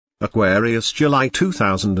Aquarius July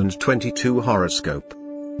 2022 Horoscope.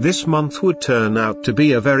 This month would turn out to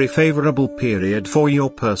be a very favorable period for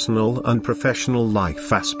your personal and professional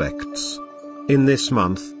life aspects. In this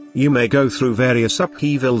month, you may go through various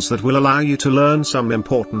upheavals that will allow you to learn some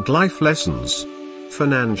important life lessons.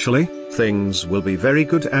 Financially, things will be very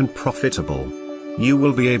good and profitable. You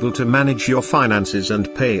will be able to manage your finances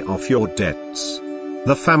and pay off your debts.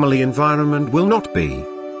 The family environment will not be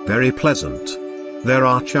very pleasant. There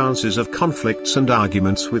are chances of conflicts and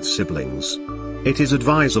arguments with siblings. It is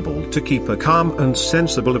advisable to keep a calm and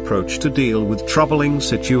sensible approach to deal with troubling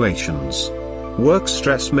situations. Work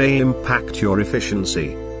stress may impact your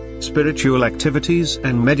efficiency. Spiritual activities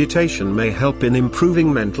and meditation may help in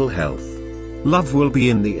improving mental health. Love will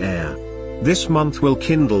be in the air. This month will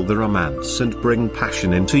kindle the romance and bring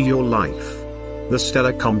passion into your life. The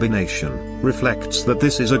stellar combination reflects that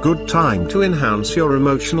this is a good time to enhance your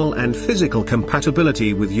emotional and physical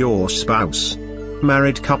compatibility with your spouse.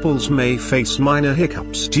 Married couples may face minor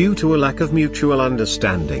hiccups due to a lack of mutual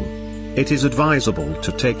understanding. It is advisable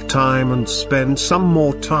to take time and spend some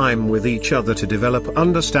more time with each other to develop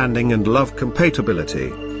understanding and love compatibility.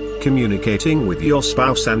 Communicating with your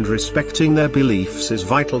spouse and respecting their beliefs is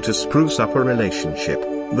vital to spruce up a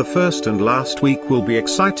relationship. The first and last week will be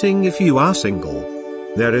exciting if you are single.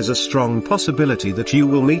 There is a strong possibility that you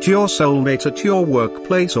will meet your soulmate at your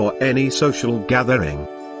workplace or any social gathering.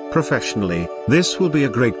 Professionally, this will be a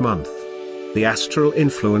great month. The astral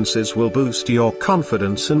influences will boost your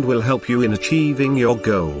confidence and will help you in achieving your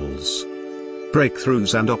goals.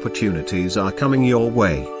 Breakthroughs and opportunities are coming your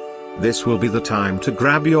way. This will be the time to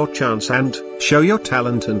grab your chance and show your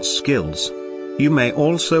talent and skills. You may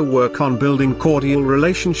also work on building cordial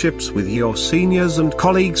relationships with your seniors and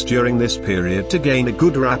colleagues during this period to gain a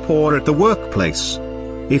good rapport at the workplace.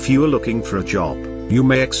 If you are looking for a job, you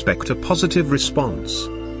may expect a positive response.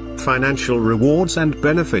 Financial rewards and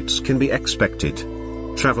benefits can be expected.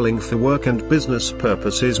 Traveling for work and business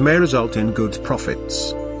purposes may result in good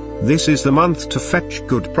profits. This is the month to fetch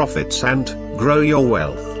good profits and grow your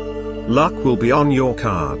wealth. Luck will be on your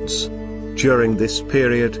cards. During this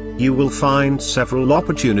period, you will find several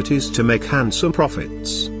opportunities to make handsome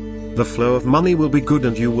profits. The flow of money will be good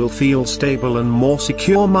and you will feel stable and more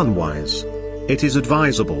secure money-wise. It is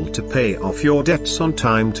advisable to pay off your debts on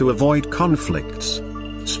time to avoid conflicts.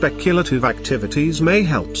 Speculative activities may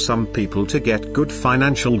help some people to get good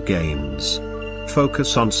financial gains.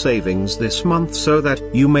 Focus on savings this month so that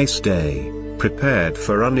you may stay prepared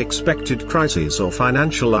for unexpected crises or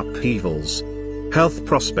financial upheavals. Health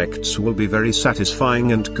prospects will be very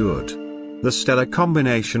satisfying and good. The stellar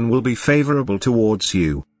combination will be favorable towards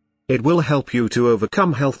you. It will help you to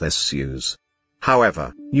overcome health issues.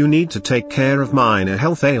 However, you need to take care of minor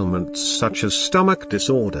health ailments such as stomach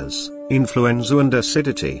disorders, influenza and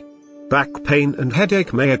acidity. Back pain and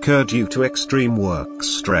headache may occur due to extreme work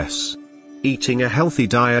stress. Eating a healthy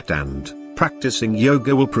diet and practicing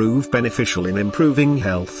yoga will prove beneficial in improving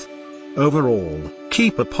health. Overall,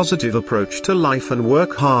 keep a positive approach to life and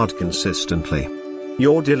work hard consistently.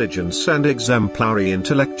 Your diligence and exemplary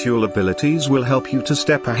intellectual abilities will help you to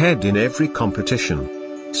step ahead in every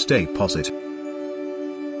competition. Stay positive.